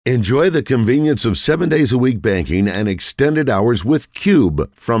Enjoy the convenience of 7 days a week banking and extended hours with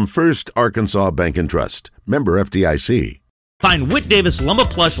Cube from First Arkansas Bank and Trust. Member FDIC. Find Whit Davis Lumber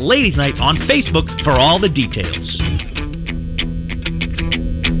Plus Ladies Night on Facebook for all the details.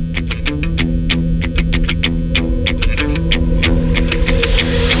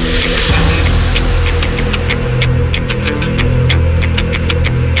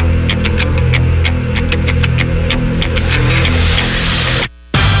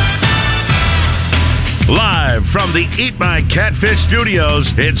 From the Eat My Catfish studios,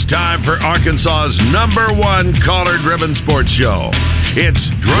 it's time for Arkansas's #1 collar-driven sports show. It's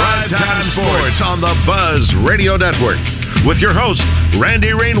Drive Time Sports on the Buzz Radio Network with your hosts,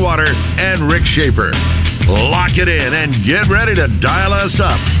 Randy Rainwater and Rick Shaeffer. Lock it in and get ready to dial us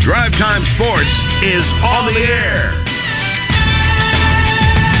up. Drive Time Sports is on the air.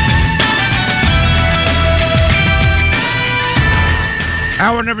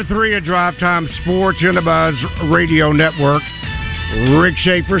 Hour number 3 of Drive Time Sports in the Buzz Radio Network. Rick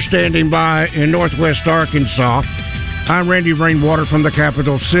Shaeffer standing by in Northwest Arkansas. I'm Randy Rainwater from the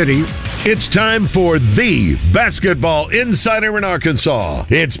capital city. It's time for the Basketball Insider in Arkansas.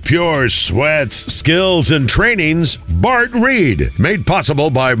 It's pure sweats, skills, and trainings. Bart Reed, made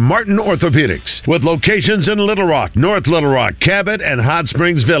possible by Martin Orthopedics, with locations in Little Rock, North Little Rock, Cabot, and Hot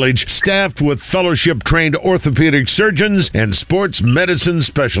Springs Village, staffed with fellowship-trained orthopedic surgeons and sports medicine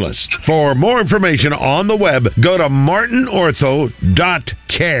specialists. For more information on the web, go to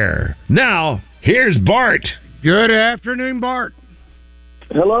martinortho.care. Now, here's Bart. Good afternoon, Bart.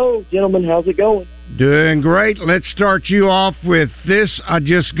 Hello, gentlemen. How's it going? Doing great. Let's start you off with this I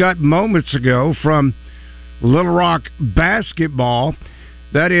just got moments ago from Little Rock basketball.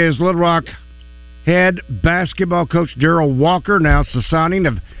 That is Little Rock head basketball coach Darrell Walker announced the signing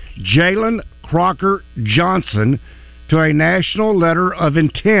of Jalen Crocker Johnson to a national letter of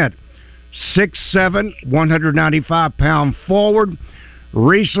intent. 6'7", 195-pound forward,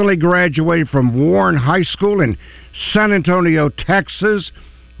 recently graduated from Warren High School in San Antonio, Texas,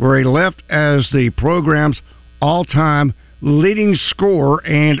 where he left as the program's all-time leading scorer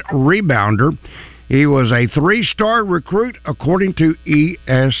and rebounder. He was a 3-star recruit, according to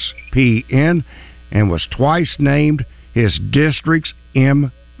ESPN, and was twice named his district's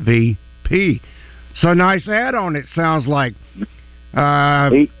MVP. So nice add-on, it sounds like,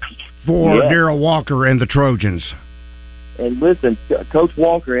 for Darrell Walker and the Trojans. And listen, Coach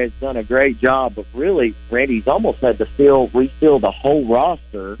Walker has done a great job, but really, Randy's almost had to refill the whole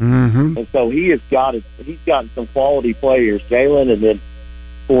roster. Mm-hmm. And so he's gotten some quality players, Jalen, and then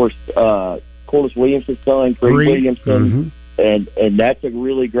of course Corliss Williamson's son, Creed Williamson, and that's a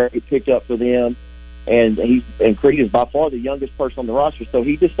really great pickup for them. And Creed is by far the youngest person on the roster, so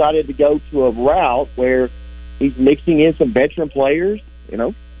he decided to go to a route where he's mixing in some veteran players,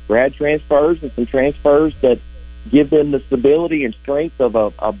 grad transfers and some transfers that give them the stability and strength of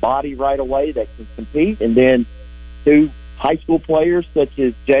a body right away that can compete, and then 2 high school players such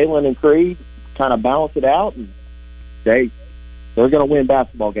as Jalen and Creed kind of balance it out, and they're going to win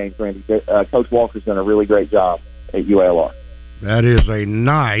basketball games, Randy. Coach Walker's done a really great job at UALR. That is a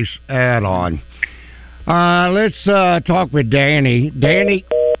nice add-on. Let's talk with Danny.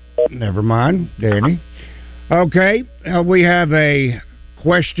 Never mind, Danny. Okay, we have a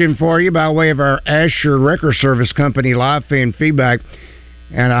question for you by way of our Asher Record Service Company live fan feedback,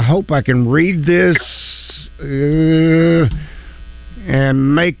 and I hope I can read this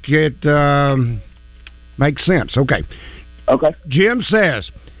and make it make sense. Okay. Jim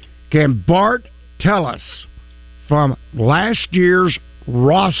says, can Bart tell us from last year's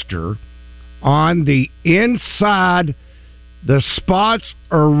roster on the inside the spots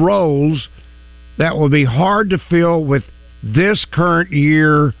or roles that will be hard to fill with this current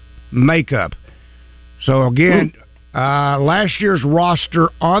year makeup? So again, last year's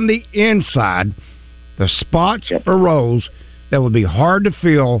roster on the inside, the spots or roles that would be hard to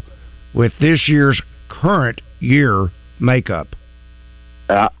fill with this year's current year makeup.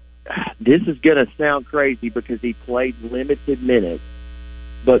 This is going to sound crazy because he played limited minutes,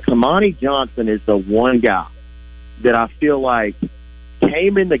 but Kamani Johnson is the one guy that I feel like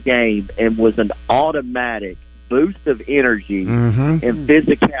came in the game and was an automatic boost of energy and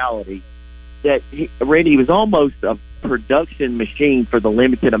physicality that Randy was almost a production machine for the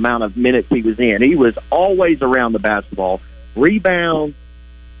limited amount of minutes he was in. He was always around the basketball, rebounds,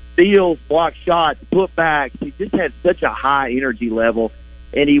 steals, block shots, putbacks. He just had such a high energy level,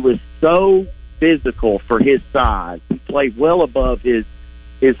 and he was so physical for his size. He played well above his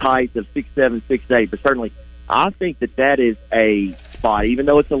height of 6'7", 6'8", but certainly I think that is a spot, even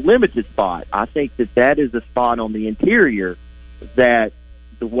though it's a limited spot. I think that is a spot on the interior that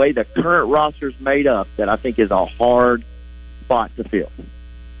the way the current roster's made up, that I think is a hard spot to fill.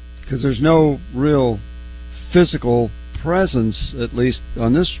 Because there's no real physical presence, at least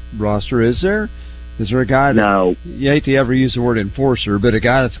on this roster, is there? Is there a guy that, no, you hate to ever use the word enforcer, but a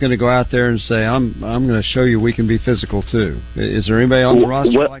guy that's going to go out there and say, I'm going to show you we can be physical too? Is there anybody on the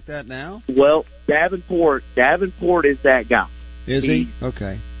roster like that now? Well, Davenport is that guy. Is he?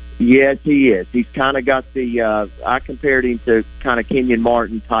 Okay. Yes, he is. He's kind of got the, I compared him to kind of Kenyon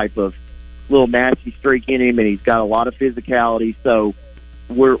Martin type of little nasty streak in him, and he's got a lot of physicality. So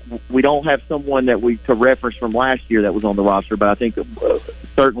we don't have someone that we to reference from last year that was on the roster, but I think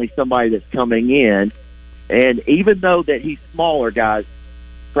certainly somebody that's coming in. And even though that he's smaller, guys,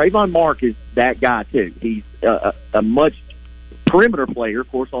 Trayvon Mark is that guy too. He's a much perimeter player, of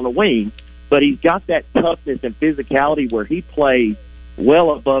course, on the wing, but he's got that toughness and physicality where he plays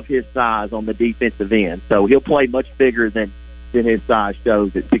well above his size on the defensive end. So he'll play much bigger than his size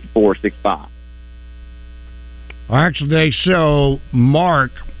shows at 6'4", 6'5". Well, actually, they show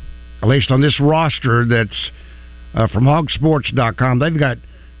Mark, at least on this roster that's from hogsports.com, they've got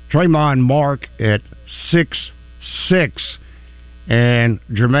Trayvon Mark at 6'6", and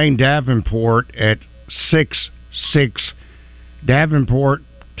Jermaine Davenport at 6'6". Davenport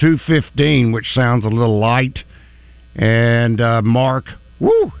 215, which sounds a little light, and Mark,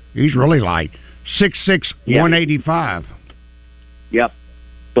 he's really light, 6'6", 185. Yep.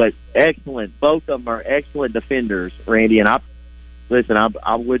 But excellent. Both of them are excellent defenders, Randy. And I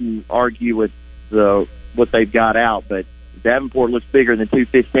wouldn't argue with what they've got out, but Davenport looks bigger than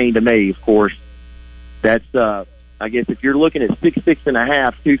 215 to me. Of course, that's I guess if you're looking at 6'6" and a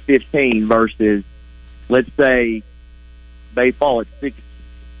half, 215 versus, let's say, they fall at 6'8"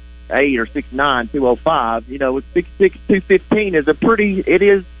 or 6'9", 205. With 6'6", 215 is it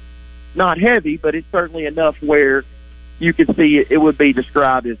is not heavy, but it's certainly enough where you could see it would be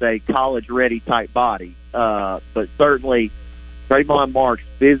described as a college-ready type body. But certainly, Trayvon Mark's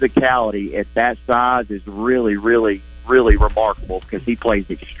physicality at that size is really, really, really remarkable because he plays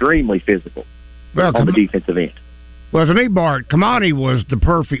extremely physical on the defensive end. Well, to me, Bart, Kamani was the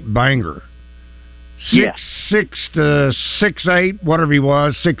perfect banger. 6'6" to 6'8", whatever he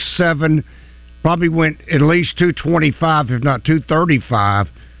was, 6'7", probably went at least 225, if not 235.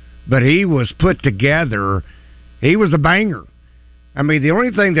 But he was put together. He was a banger. I mean, the only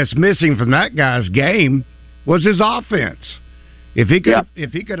thing that's missing from that guy's game was his offense. If he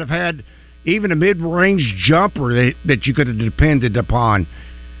could have had even a mid-range jumper that you could have depended upon.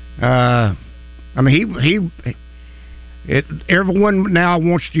 Everyone now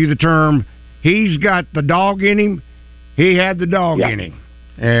wants to use the term, he's got the dog in him. He had the dog in him.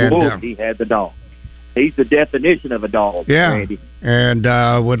 And, he had the dog. He's the definition of a dog, Randy. And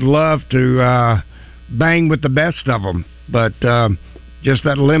would love to bang with the best of them, but just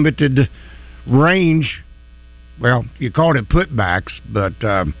that limited range. Well, you called it putbacks, but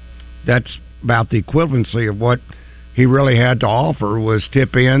that's about the equivalency of what he really had to offer was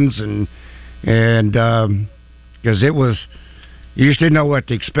tip ins, and because it was, you just didn't know what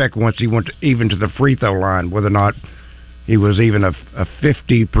to expect once he went even to the free throw line, whether or not he was even a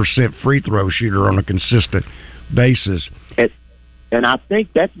 50% free throw shooter on a consistent basis. And I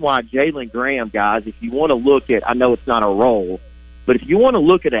think that's why Jalen Graham, guys, if you want to look at, I know it's not a role, but if you want to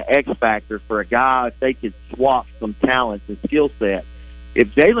look at an X factor for a guy, if they could swap some talents and skill set, if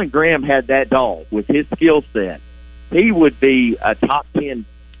Jalen Graham had that dog with his skill set, he would be a top 10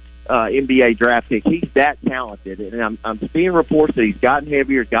 NBA draft pick. He's that talented. And I'm seeing reports that he's gotten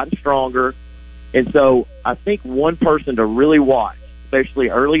heavier, gotten stronger. And so I think one person to really watch, especially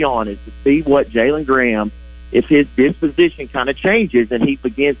early on, is to see what Jalen Graham, if his disposition kind of changes and he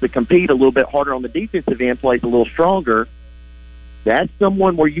begins to compete a little bit harder on the defensive end, plays a little stronger, that's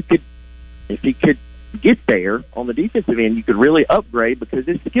someone where you could, if he could get there on the defensive end, you could really upgrade because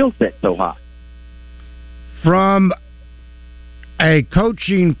his skill set's so high. From a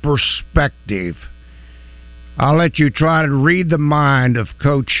coaching perspective, I'll let you try to read the mind of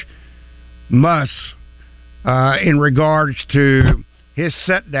Coach Muss in regards to his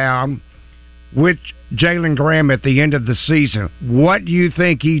set down with Jalen Graham at the end of the season. What do you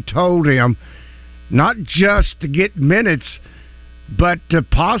think he told him, not just to get minutes, but to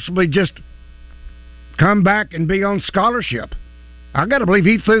possibly just come back and be on scholarship? I got to believe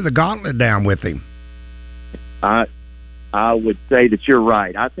he threw the gauntlet down with him. I would say that you're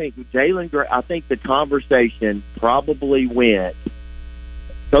right. I think I think the conversation probably went,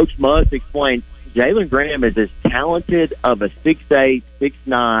 Coach Muss explained, Jalen Graham is as talented of a 6'8",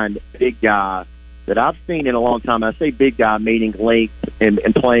 6'9", big guy that I've seen in a long time. I say big guy meaning length and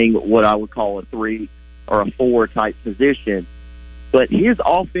playing what I would call a 3 or a 4 type position. But his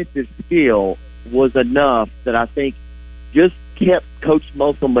offensive skill was enough that I think just kept Coach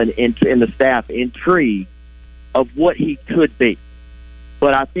Musselman and the staff intrigued of what he could be.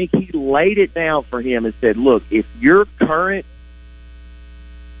 But I think he laid it down for him and said, look, if your current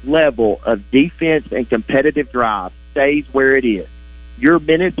level of defense and competitive drive stays where it is, your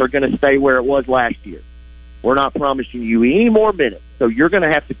minutes are going to stay where it was last year. We're not promising you any more minutes. So you're going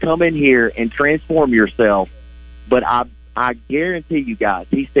to have to come in here and transform yourself. But I guarantee you guys,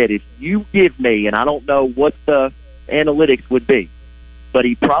 he said, if you give me, and I don't know what the analytics would be, but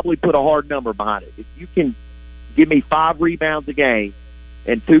he probably put a hard number behind it. If you can give me 5 rebounds a game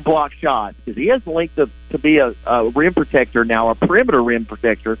and 2 block shots, because he has the length to be a rim protector now, a perimeter rim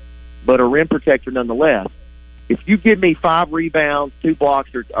protector, but a rim protector nonetheless. If you give me 5 rebounds, 2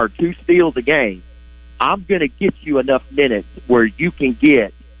 blocks, or 2 steals a game, I'm going to get you enough minutes where you can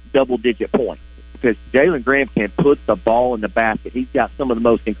get double-digit points. Because Jalen Graham can put the ball in the basket. He's got some of the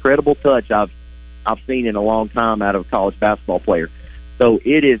most incredible touch I've seen in a long time out of a college basketball player. So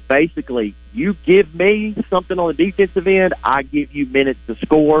it is basically, you give me something on the defensive end, I give you minutes to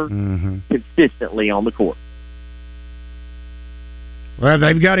score consistently on the court. Well,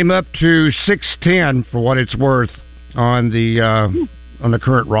 they've got him up to 6'10" for what it's worth on the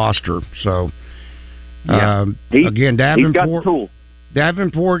current roster. So again, Davenport, he's got the tool.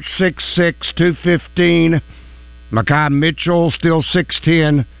 Davenport 6'6", 215. Mekhi Mitchell still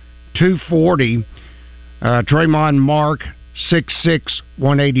 6'10", 240. Tremont Mark 6'6",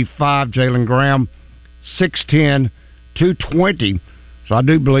 185. Jalen Graham 6'10", 220. So I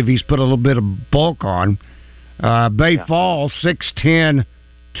do believe he's put a little bit of bulk on. Bay Fall 6'10",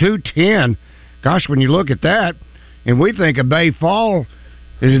 210. Gosh, when you look at that, and we think of Bay Fall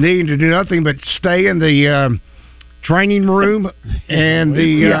is needing to do nothing but stay in the training room and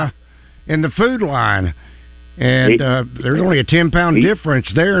the food line, and there's only a 10-pound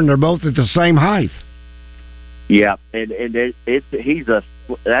difference there, and they're both at the same height. Yeah, and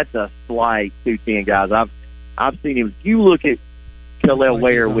that's a slight 210, guys. I've seen him. If you look at Khalil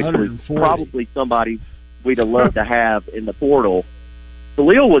Ware, which was probably somebody we'd have loved to have in the portal.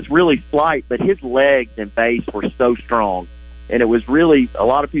 Khalil was really slight, but his legs and base were so strong, and it was really, a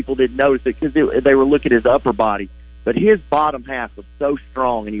lot of people didn't notice it because they were looking at his upper body. But his bottom half was so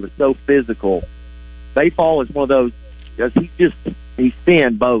strong, and he was so physical. Bayfall is one of those, he's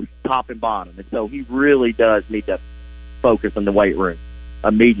thin both top and bottom, and so he really does need to focus on the weight room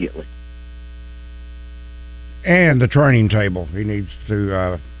immediately. And the training table. He needs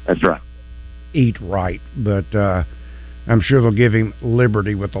to that's right. Eat right, but I'm sure they'll give him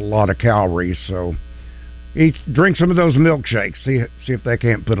liberty with a lot of calories, so drink some of those milkshakes. See if they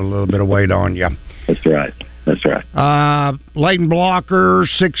can't put a little bit of weight on you. That's right. That's right. Leighton Blocker,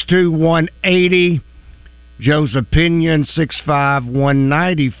 6'2", 180. Joseph Pinion, 6'5",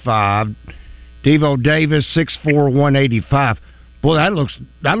 195. Devo Davis, 6'4", 185. Boy,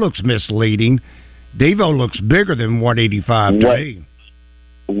 that looks misleading. Devo looks bigger than 185 to me.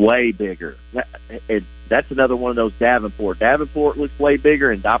 Way bigger. That's another one of those Davenport. Davenport looks way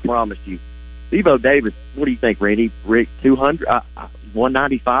bigger, and I promise you, Devo Davis, what do you think, Randy? Rick, 200?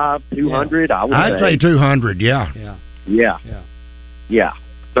 195, 200? Yeah. I'd say 200, yeah. Yeah,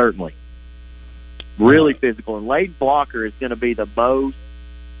 certainly. Really physical. And Leighton Blocker is going to be the most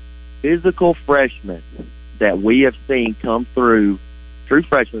physical freshman that we have seen come through, true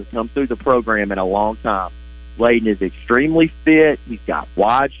freshmen come through the program in a long time. Leighton is extremely fit. He's got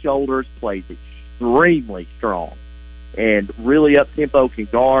wide shoulders, plays extremely strong, and really up-tempo can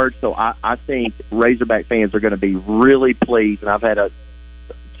guard. So I think Razorback fans are going to be really pleased, and I've had a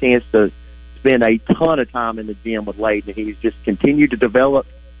chance to spend a ton of time in the gym with Leighton, and he's just continued to develop,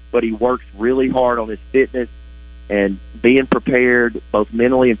 but he works really hard on his fitness and being prepared both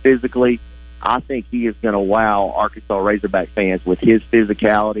mentally and physically. I think he is going to wow Arkansas Razorback fans with his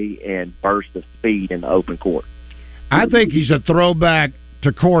physicality and burst of speed in the open court. I think he's a throwback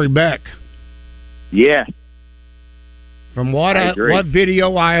to Corey Beck. Yeah. From what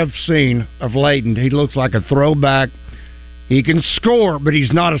video I have seen of Leighton, he looks like a throwback. He can score, but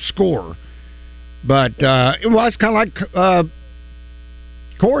he's not a scorer. But it's kind of like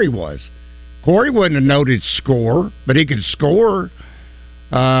Corey was. Corey wasn't a noted scorer, but he could score.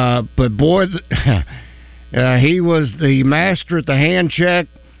 But boy, he was the master at the hand check,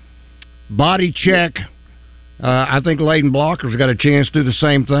 body check. I think Leighton Blocker's got a chance to do the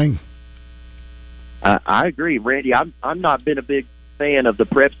same thing. I agree, Randy. I'm not been a big fan of the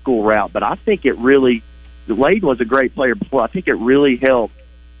prep school route, but I think it really, Leighton was a great player before. I think it really helped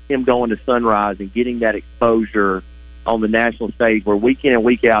him going to Sunrise and getting that exposure on the national stage where week in and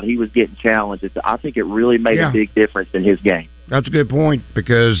week out he was getting challenged. I think it really made a big difference in his game. That's a good point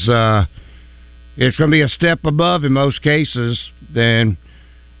because it's going to be a step above in most cases than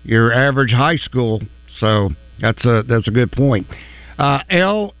your average high school. So that's a good point.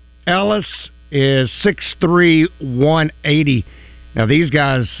 Ellis is 6'3", 180. Now these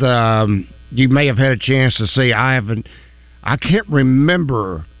guys, you may have had a chance to see. I can't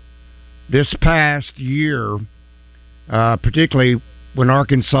remember this past year, particularly when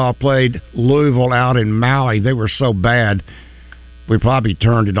Arkansas played Louisville out in Maui. They were so bad, we probably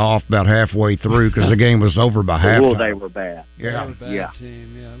turned it off about halfway through because the game was over by halftime. Well, they were bad. Yeah, they were a bad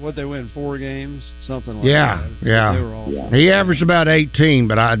team. Yeah, what they win 4 games, something like that. Yeah. They were all He averaged about 18,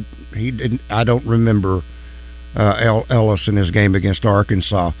 but I don't remember Ellis in his game against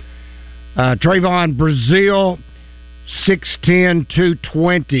Arkansas. Trayvon Brazile, 6'10",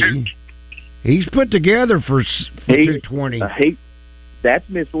 220. He's put together for 220. That's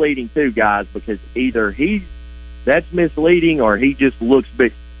misleading too, guys, because either that's misleading or he just looks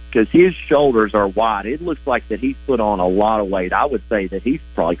big because his shoulders are wide. It looks like that he's put on a lot of weight. I would say that he's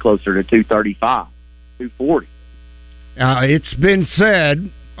probably closer to 235, 240. It's been said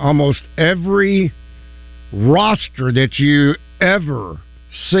almost every roster that you ever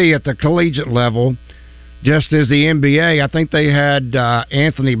see at the collegiate level, just as the NBA, I think they had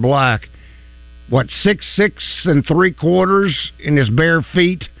Anthony Black, 6'6" and 3/4 in his bare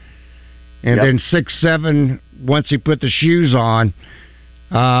feet, and then 6'7" once he put the shoes on.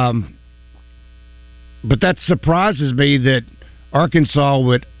 But that surprises me that Arkansas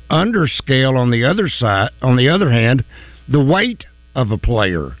would underscale on the other side. On the other hand, the weight of a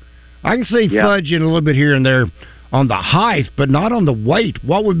player. I can see fudging a little bit here and there on the height, but not on the weight.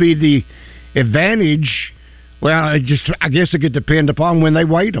 What would be the advantage? Well, I guess it could depend upon when they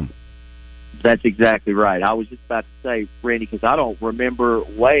weight them. That's exactly right. I was just about to say, Randy, because I don't remember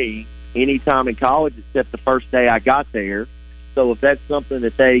weighing any time in college except the first day I got there. So if that's something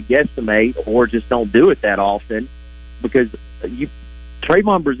that they guesstimate or just don't do it that often, because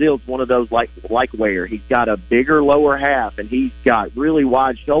Trayvon Brazile is one of those like Ware. He's got a bigger lower half and he's got really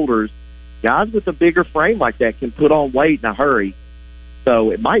wide shoulders. Guys with a bigger frame like that can put on weight in a hurry. So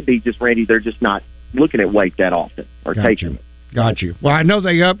it might be just, Randy, they're just not looking at weight that often or taking it. Got you. Well, I know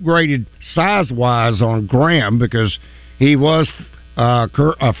they upgraded size-wise on Graham because he was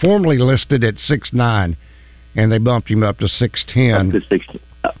formerly listed at 6'9", and they bumped him up to 6'10". Up to 6'10".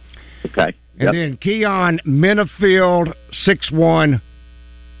 Okay. And then Keon Minifield, 6'1".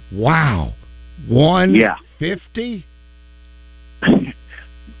 Wow. 150?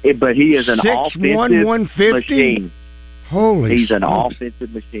 But he is an 6'1", offensive 150? machine. Holy He's an smokes.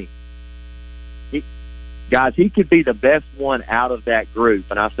 offensive machine. Guys, he could be the best one out of that group,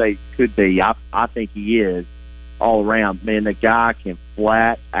 and I say could be. I think he is all around. Man, the guy can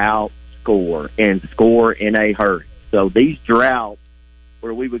flat out score and score in a hurry. So these droughts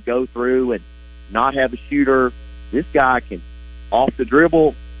where we would go through and not have a shooter, this guy can, off the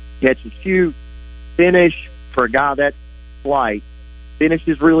dribble, catch and shoot, finish for a guy that's slight,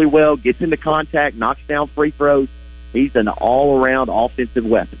 finishes really well, gets into contact, knocks down free throws. He's an all-around offensive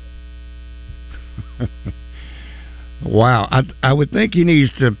weapon. Wow, I would think he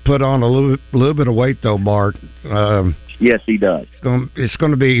needs to put on a little bit of weight, though, Bart. Yes, he does. It's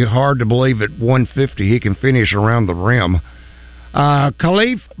going to be hard to believe at 150 he can finish around the rim.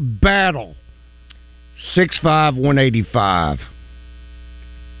 Khalif Battle, 6'5", 185.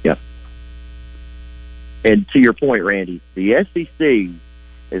 Yep. And to your point, Randy, the SEC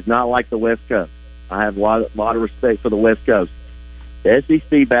is not like the West Coast. I have a lot of respect for the West Coast. The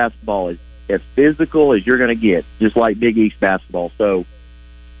SEC basketball is as physical as you're going to get, just like Big East basketball. So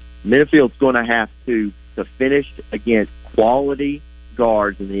Minifield's going to have to finish against quality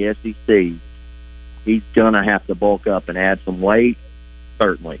guards in the SEC. He's going to have to bulk up and add some weight,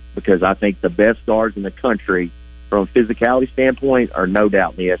 certainly, because I think the best guards in the country from a physicality standpoint are no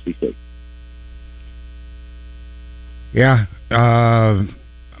doubt in the SEC. Yeah. I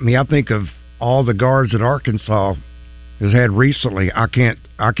think of all the guards that Arkansas has had recently. I can't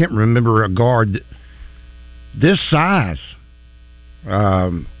remember a guard this size,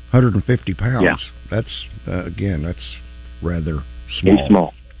 150 pounds. Yeah. That's that's rather small. He's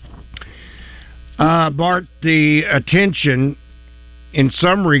small. Bart, the attention in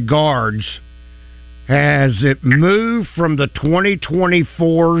some regards, has it moved from the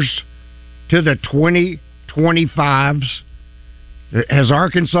 2024s to the 2025s? Has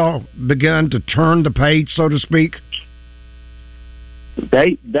Arkansas begun to turn the page, so to speak?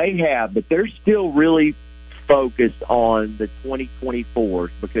 They have, but they're still really focused on the 2024s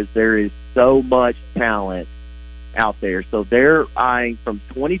because there is so much talent out there. So they're eyeing from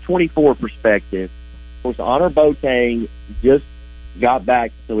 2024 perspective, Of course, Honor Boateng just got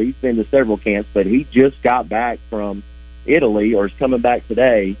back, so he's been to several camps, but he just got back from Italy, or is coming back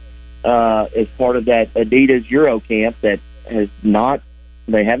today, as part of that Adidas Euro camp that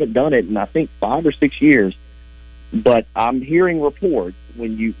they haven't done it in, I think, 5 or 6 years. But I'm hearing reports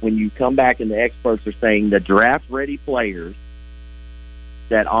when you come back and the experts are saying the draft-ready players,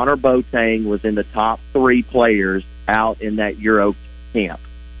 that Honor Boateng was in the top 3 players out in that Euro camp.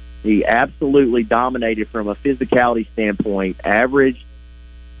 He absolutely dominated from a physicality standpoint, averaged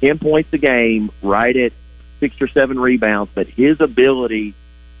 10 points a game, right at 6 or 7 rebounds, but his ability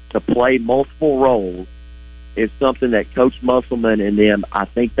to play multiple roles is something that Coach Musselman and them, I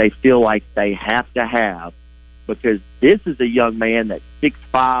think they feel like they have to have, because this is a young man that's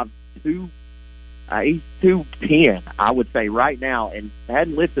 6'5", he's 210, I would say, right now, and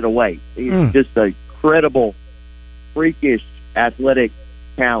hadn't lifted a weight. He's just a credible, freakish, athletic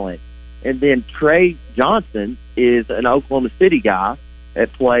talent. And then Trey Johnson is an Oklahoma City guy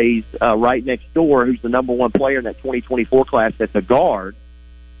that plays right next door, who's the number 1 player in that 2024 class that's a guard.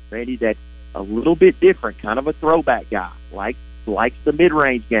 Randy, that's a little bit different, kind of a throwback guy, likes the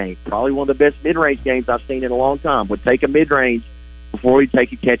mid-range game. Probably one of the best mid-range games I've seen in a long time. Would take a mid-range before he'd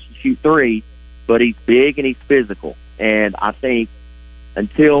take a catch-and-shoot 3, but he's big and he's physical. And I think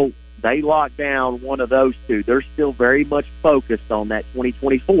until they lock down one of those two, they're still very much focused on that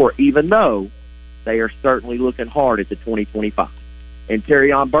 2024, even though they are certainly looking hard at the 2025. And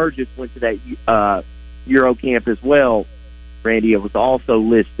Terrion Burgess went to that Euro camp as well. Randy, it was also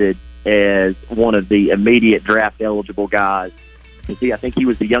listed as one of the immediate draft-eligible guys. I think he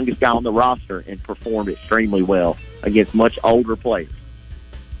was the youngest guy on the roster and performed extremely well against much older players.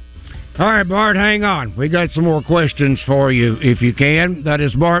 All right, Bart, hang on. We got some more questions for you, if you can. That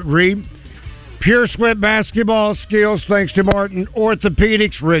is Bart Reed. Pure Sweat basketball skills, thanks to Martin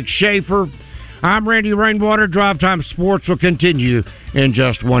Orthopedics, Rick Shaeffer. I'm Randy Rainwater. Drive Time Sports will continue in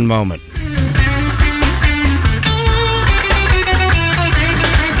just one moment.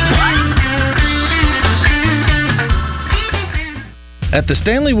 At the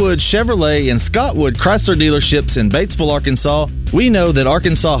Stanley Wood Chevrolet and Scott Wood Chrysler dealerships in Batesville, Arkansas, we know that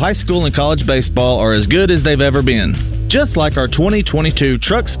Arkansas high school and college baseball are as good as they've ever been. Just like our 2022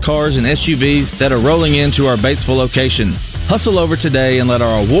 trucks, cars, and SUVs that are rolling into our Batesville location. Hustle over today and let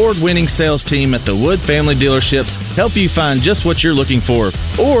our award-winning sales team at the Wood family dealerships help you find just what you're looking for.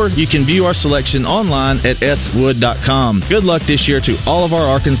 Or you can view our selection online at swood.com. Good luck this year to all of our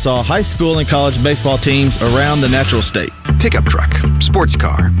Arkansas high school and college baseball teams around the natural state. Pickup truck, sports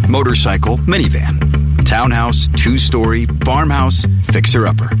car, motorcycle, minivan, townhouse, 2-story, farmhouse,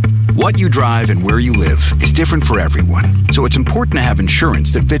 fixer-upper. What you drive and where you live is different for everyone, so it's important to have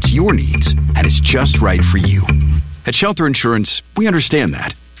insurance that fits your needs and is just right for you. At Shelter Insurance, we understand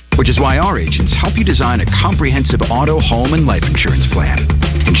that, which is why our agents help you design a comprehensive auto, home, and life insurance plan.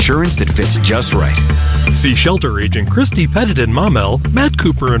 Insurance that fits just right. See Shelter Agent Christy Pettit in Maumelle, Matt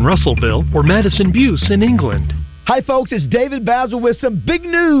Cooper in Russellville, or Madison Buse in England. Hi, folks, it's David Basil with some big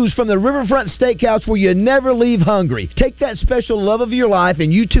news from the Riverfront Steakhouse, where you never leave hungry. Take that special love of your life,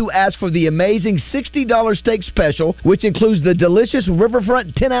 and you too ask for the amazing $60 steak special, which includes the delicious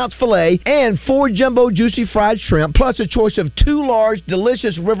Riverfront 10-ounce filet and 4 jumbo juicy fried shrimp, plus a choice of 2 large,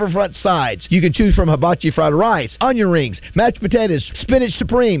 delicious Riverfront sides. You can choose from hibachi fried rice, onion rings, mashed potatoes, spinach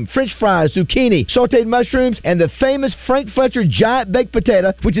supreme, french fries, zucchini, sauteed mushrooms, and the famous Frank Fletcher giant baked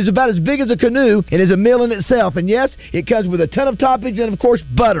potato, which is about as big as a canoe and is a meal in itself. And yes, it comes with a ton of toppings and, of course,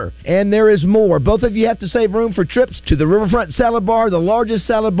 butter. And there is more. Both of you have to save room for trips to the Riverfront Salad Bar, the largest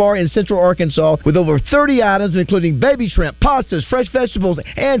salad bar in Central Arkansas, with over 30 items, including baby shrimp, pastas, fresh vegetables,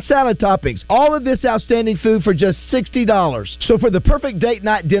 and salad toppings. All of this outstanding food for just $60. So for the perfect date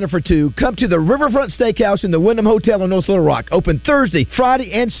night dinner for 2, come to the Riverfront Steakhouse in the Wyndham Hotel in North Little Rock. Open Thursday,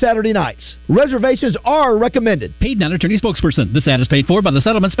 Friday, and Saturday nights. Reservations are recommended. Paid non-attorney spokesperson. This ad is paid for by the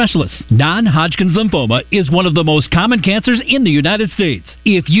settlement specialist. Non-Hodgkin's lymphoma is one of the most common cancers in the United States.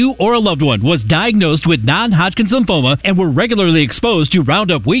 If you or a loved one was diagnosed with non-Hodgkin's lymphoma and were regularly exposed to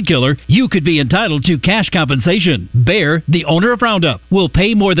Roundup Weed Killer, you could be entitled to cash compensation. Bayer, the owner of Roundup, will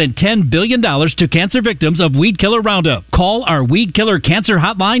pay more than $10 billion to cancer victims of Weed Killer Roundup. Call our Weed Killer Cancer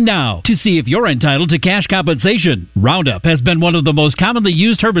Hotline now to see if you're entitled to cash compensation. Roundup has been one of the most commonly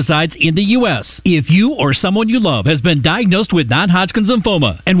used herbicides in the U.S. If you or someone you love has been diagnosed with non-Hodgkin's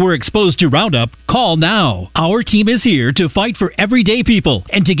lymphoma and were exposed to Roundup, call now. Our Our team is here to fight for everyday people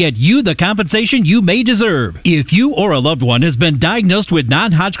and to get you the compensation you may deserve. If you or a loved one has been diagnosed with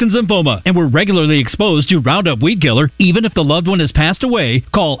non-Hodgkin's lymphoma and were regularly exposed to Roundup weed killer, even if the loved one has passed away,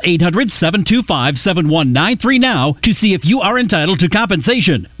 call 800-725-7193 now to see if you are entitled to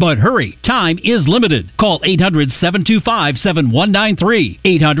compensation. But hurry, time is limited. Call 800-725-7193.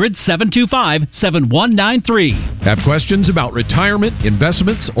 800-725-7193. Have questions about retirement,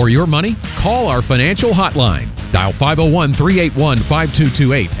 investments, or your money? Call our financial hotline. Dial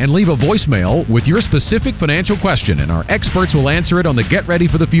 501-381-5228 and leave a voicemail with your specific financial question, and our experts will answer it on the Get Ready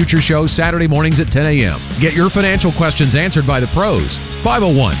for the Future show Saturday mornings at 10 a.m. Get your financial questions answered by the pros.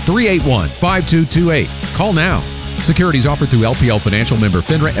 501-381-5228. Call now. Securities offered through LPL Financial, member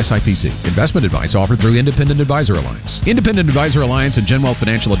FINRA SIPC. Investment advice offered through Independent Advisor Alliance. Independent Advisor Alliance and Genwealth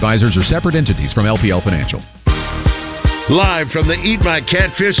Financial Advisors are separate entities from LPL Financial. Live from the Eat My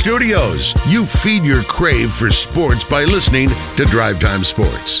Catfish studios, you feed your crave for sports by listening to Drive Time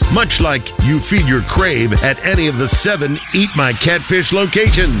Sports. Much like you feed your crave at any of the 7 Eat My Catfish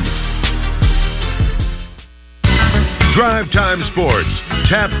locations. Drive Time Sports,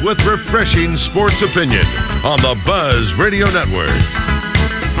 tapped with refreshing sports opinion on the Buzz Radio Network.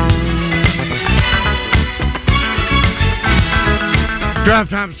 Drive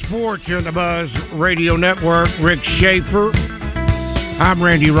Time Sports here on the Buzz Radio Network. Rick Shaeffer. I'm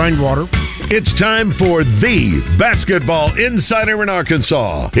Randy Rainwater. It's time for the basketball insider in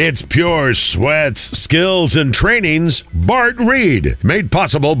Arkansas. It's pure sweats, skills, and trainings. Bart Reed, made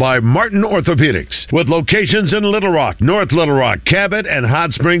possible by Martin Orthopedics, with locations in Little Rock, North Little Rock, Cabot, and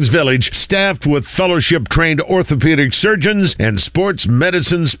Hot Springs Village, staffed with fellowship-trained orthopedic surgeons and sports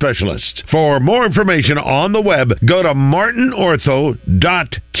medicine specialists. For more information on the web, go to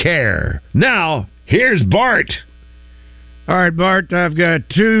martinortho.care. Now, here's Bart. All right, Bart, I've got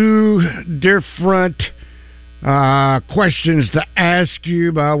 2 different questions to ask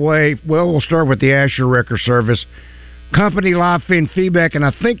you by way. Well, we'll start with the Asher Wrecker Service. Company life and feedback, and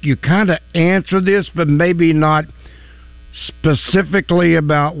I think you kind of answered this, but maybe not specifically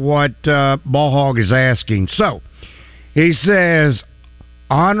about what Ball Hog is asking. So, he says,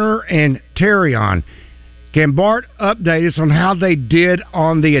 Honor and Terrion, can Bart update us on how they did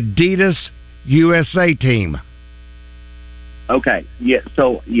on the Adidas USA team? Okay.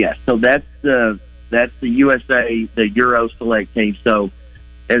 So that's the USA, the Euro Select team. So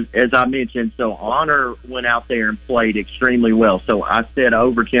as I mentioned, so Honor went out there and played extremely well. So I said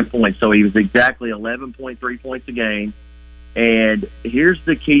over 10 points. So he was exactly 11.3 points a game. And here's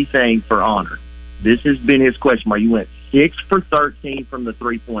the key thing for Honor. This has been his question mark. You went 6 for 13 from the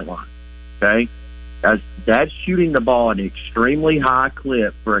 3-point line. Okay. That's shooting the ball at an extremely high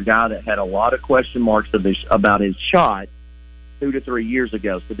clip for a guy that had a lot of question marks about his shot 2 to 3 years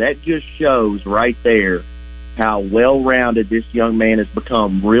ago. So that just shows right there how well-rounded this young man has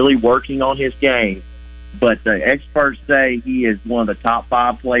become, really working on his game. But the experts say he is one of the top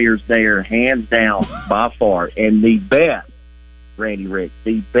 5 players there, hands down, by far, and the best, Randy Rick,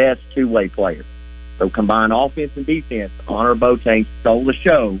 the best two-way player. So combined offense and defense, Honor Boateng stole the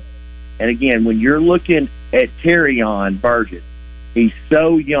show. And again, when you're looking at Terrion Burgess, he's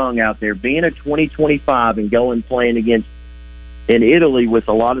so young out there, being a 20-25 and going playing against in Italy with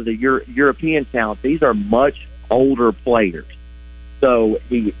a lot of the European talent. These are much older players. So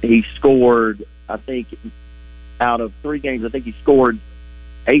he scored, I think, out of 3 games, I think he scored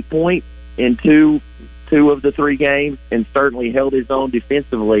 8 points in two of the 3 games, and certainly held his own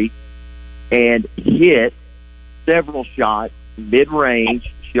defensively and hit several shots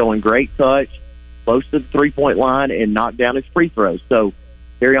mid-range, showing great touch, close to the 3-point line, and knocked down his free throws. So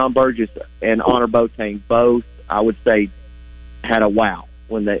Terrion Burgess and Honor Boateng both, I would say, had a wow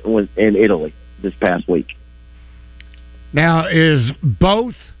when they was in Italy this past week. Now, is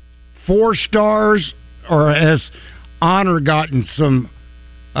both 4 stars, or has Honor gotten some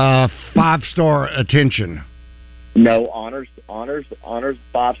 5-star attention? No, Honor's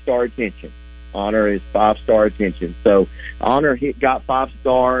 5-star attention. Honor is 5-star attention. So Honor got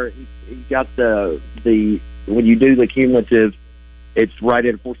 5-star. He got the when you do the cumulative, it's right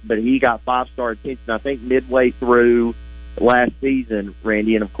at a 4, but he got 5-star attention. I think midway through last season,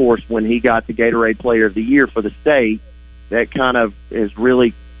 Randy, and of course when he got the Gatorade Player of the Year for the state, that kind of has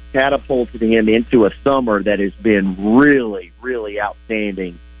really catapulted him into a summer that has been really, really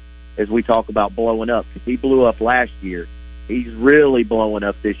outstanding as we talk about blowing up. Because he blew up last year, he's really blowing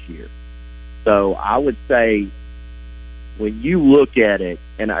up this year. So I would say when you look at it,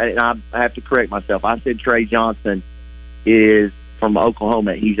 and I have to correct myself, I said Trey Johnson is from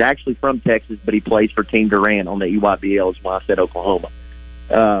Oklahoma. He's actually from Texas, but he plays for Team Durant on the EYBL is why I said Oklahoma.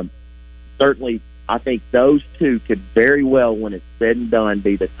 Certainly, I think those two could very well, when it's said and done,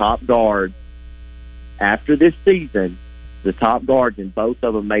 be the top guards after this season. The top guards, and both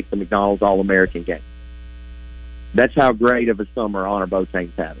of them make the McDonald's All-American game. That's how great of a summer Honor both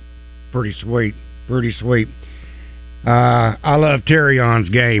teams having. Pretty sweet. Pretty sweet. I love Terrion's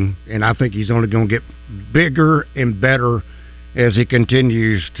game, and I think he's only going to get bigger and better as he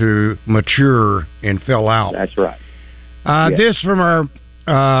continues to mature and fill out. That's right. Yes. This from our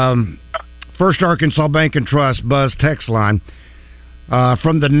First Arkansas Bank and Trust Buzz text line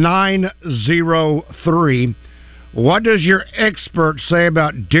from the 903. What does your expert say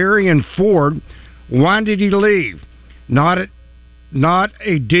about Darian Ford? Why did he leave? Not a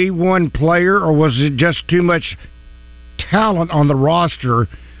D1 player, or was it just too much talent on the roster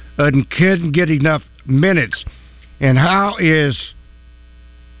and couldn't get enough minutes? And how is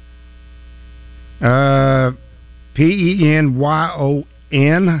Penyon?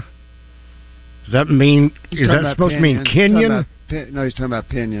 Does that mean? Is that supposed to mean Kenyon? No, he's talking about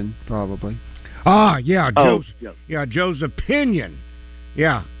Penyon, probably. Joseph Penyon.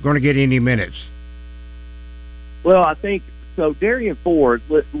 Yeah, going to get any minutes. Well, I think so. Darian Ford,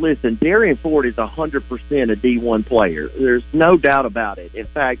 listen, Darian Ford is 100% a D1 player. There's no doubt about it. In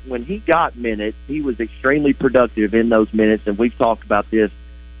fact, when he got minutes, he was extremely productive in those minutes, and we've talked about this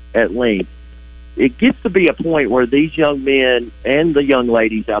at length. It gets to be a point where these young men and the young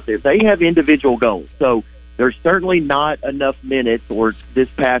ladies out there, they have individual goals. So there's certainly not enough minutes, or this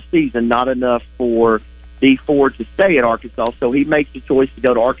past season, not enough for D Ford to stay at Arkansas, so he makes the choice to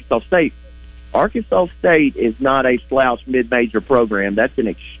go to Arkansas State. Arkansas State is not a slouch mid-major program. That's an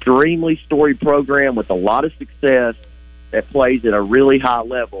extremely storied program with a lot of success that plays at a really high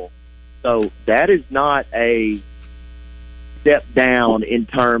level. So that is not a step down in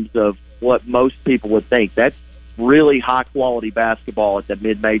terms of what most people would think. That's really high-quality basketball at the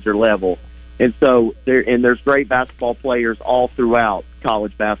mid-major level. And so there's great basketball players all throughout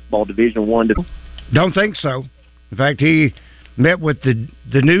college basketball, Division I. Don't think so. In fact, he met with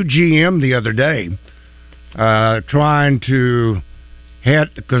the new GM the other day, trying to head,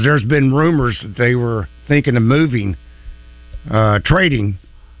 because there's been rumors that they were thinking of moving, trading,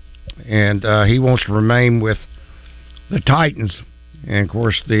 and he wants to remain with the Titans. And of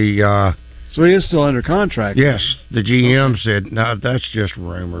course, so he is still under contract. Yes, the GM said, "No, that's just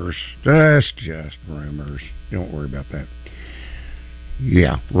rumors. That's just rumors. Don't worry about that."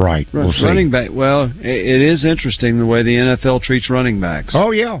 Yeah, right. We'll see. Running back. Well, it is interesting the way the NFL treats running backs.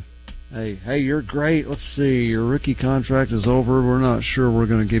 Oh yeah. Hey, you're great. Let's see, your rookie contract is over. We're not sure we're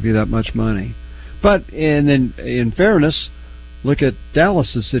going to give you that much money. But and then, in fairness, look at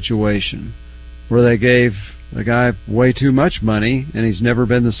Dallas's situation, where they gave the guy way too much money, and he's never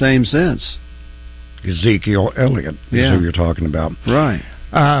been the same since. Ezekiel Elliott is who you're talking about. Right.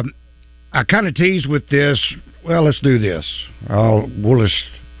 I kind of teased with this. Well, let's do this. We'll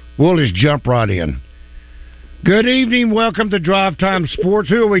just jump right in. Good evening. Welcome to Drive Time Sports.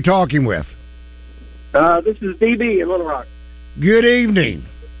 Who are we talking with? This is DB in Little Rock. Good evening.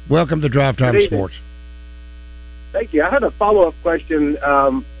 Welcome to Drive Time Sports. Thank you. I had a follow-up question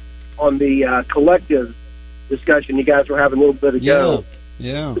on the collective discussion you guys were having a little bit ago.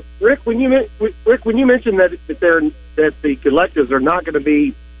 Yeah. Rick, when you mentioned that the collectives are not going to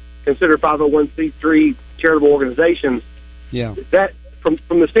be considered 501c3 charitable organizations, that from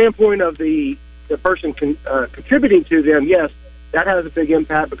the standpoint of the person contributing to them, yes, that has a big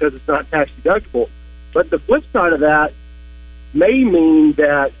impact because it's not tax deductible. But the flip side of that may mean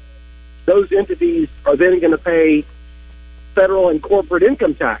that those entities are then going to pay federal and corporate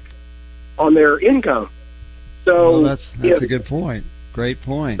income tax on their income. So that's a good point. Great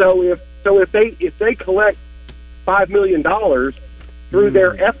point. So if they collect $5 million through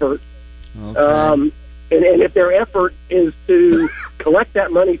their effort, and if their effort is to collect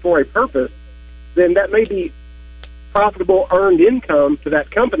that money for a purpose, then that may be profitable earned income to that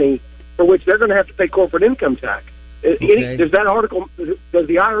company for which they're going to have to pay corporate income tax. Okay. Does the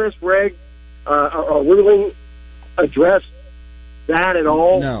IRS reg or ruling address that at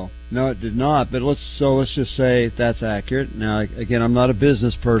all? No, it did not. But let's just say that's accurate. Now, again, I'm not a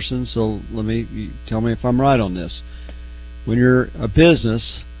business person, so tell me if I'm right on this. When you're a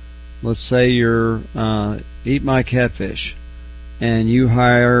business, let's say you're Eat My Catfish, and you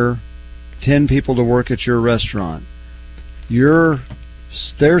hire 10 people to work at your restaurant. Their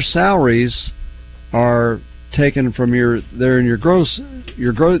salaries are taken from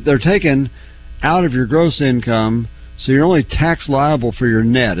they're taken out of your gross income, so you're only tax liable for your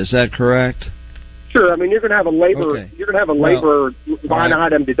net. Is that correct? Sure. I mean, you're going to have a labor line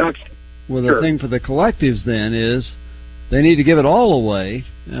item deduction. Well, the thing for the collectives then is They need to give it all away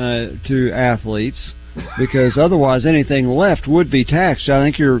to athletes, because otherwise anything left would be taxed. I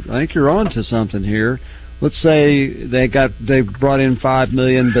think you're onto something here. Let's say they brought in $5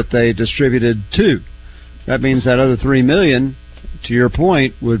 million, but they distributed $2 million. That means that other $3 million, to your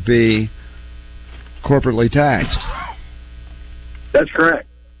point, would be corporately taxed. That's correct.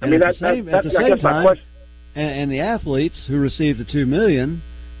 I mean, that's at the same time, and the athletes who received the $2 million,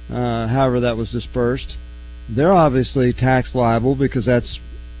 however that was dispersed, they're obviously tax liable because that's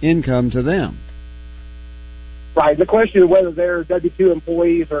income to them. Right. The question of whether they're W-2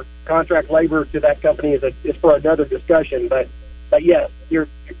 employees or contract labor to that company is for another discussion. But yes, you're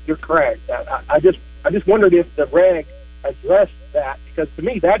correct. I just wondered if the reg addressed that, because to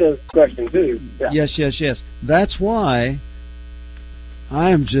me that is a question too. Yeah. Yes. That's why I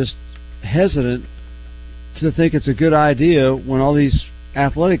am just hesitant to think it's a good idea when all these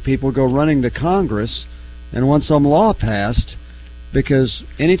athletic people go running to Congress and want some law passed, because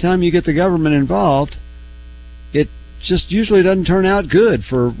anytime you get the government involved, it just usually doesn't turn out good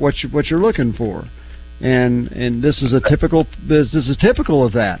for what you're looking for, and this is typical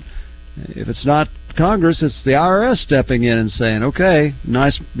of that. If it's not Congress, it's the IRS stepping in and saying, "Okay,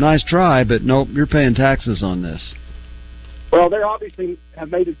 nice try, but nope, you're paying taxes on this." Well, they obviously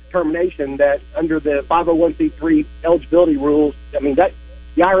have made a determination that under the 501c3 eligibility rules, I mean, that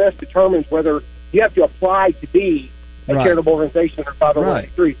the IRS determines whether you have to apply to be a charitable organization or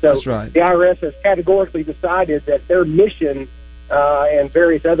 501c3. Right. So that's right. The IRS has categorically decided that their mission and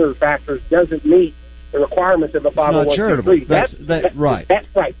various other factors doesn't meet the requirements of a 501c3. That's right. That's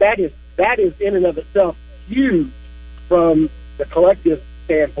right. That is in and of itself huge from the collective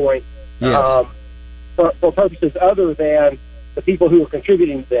standpoint. Yes. For purposes other than the people who are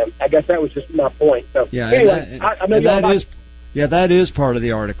contributing to them. I guess that was just my point. So anyway, that is part of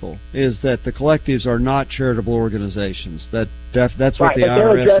the article, is that the collectives are not charitable organizations. That's what the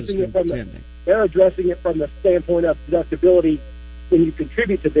IRS is contending. They're addressing it from the standpoint of deductibility when you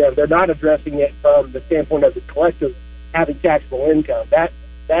contribute to them. They're not addressing it from the standpoint of the collective having taxable income. That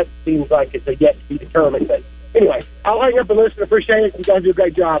seems like it's a yet to be determined. But anyway, I'll hang up and listen. Appreciate it. You guys do a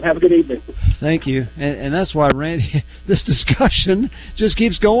great job. Have a good evening. Thank you. And that's why, Randy, this discussion just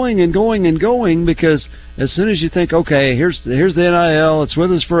keeps going and going and going, because as soon as you think, okay, here's the NIL, it's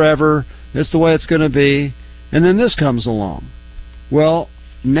with us forever, it's the way it's going to be, and then this comes along. Well,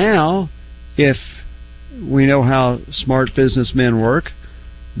 now, if we know how smart businessmen work,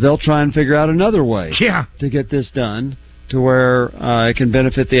 they'll try and figure out another way to get this done, to where it can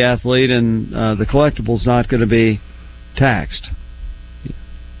benefit the athlete and the collectible's not going to be taxed.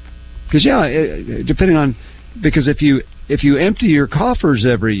 Because depending on, because if you empty your coffers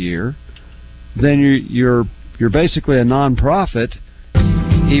every year, then you're basically a non-profit,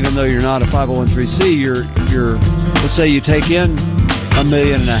 even though you're not a 501c3. You're let's say you take in $1.5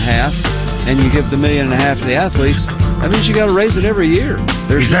 million and you give the $1.5 million to the athletes. That means you got to raise it every year.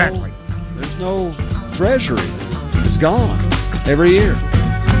 There's no treasury. It's gone every year.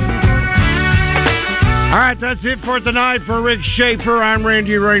 All right, that's it for tonight. For Rick Shaeffer, I'm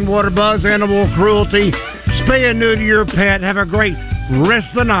Randy Rainwater. Buzz, animal cruelty, spay and neuter your pet. Have a great rest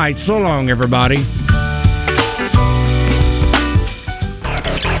of the night. So long, everybody.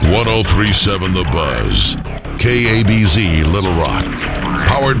 1037 The Buzz. KABZ Little Rock.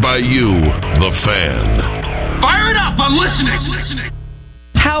 Powered by you, the fan. Fire it up! I'm listening.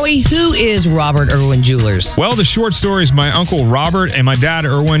 Howie, who is Robert Irwin Jewelers? Well, the short story is my uncle Robert and my dad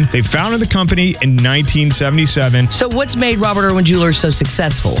Irwin. They founded the company in 1977. So what's made Robert Irwin Jewelers so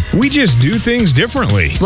successful? We just do things differently.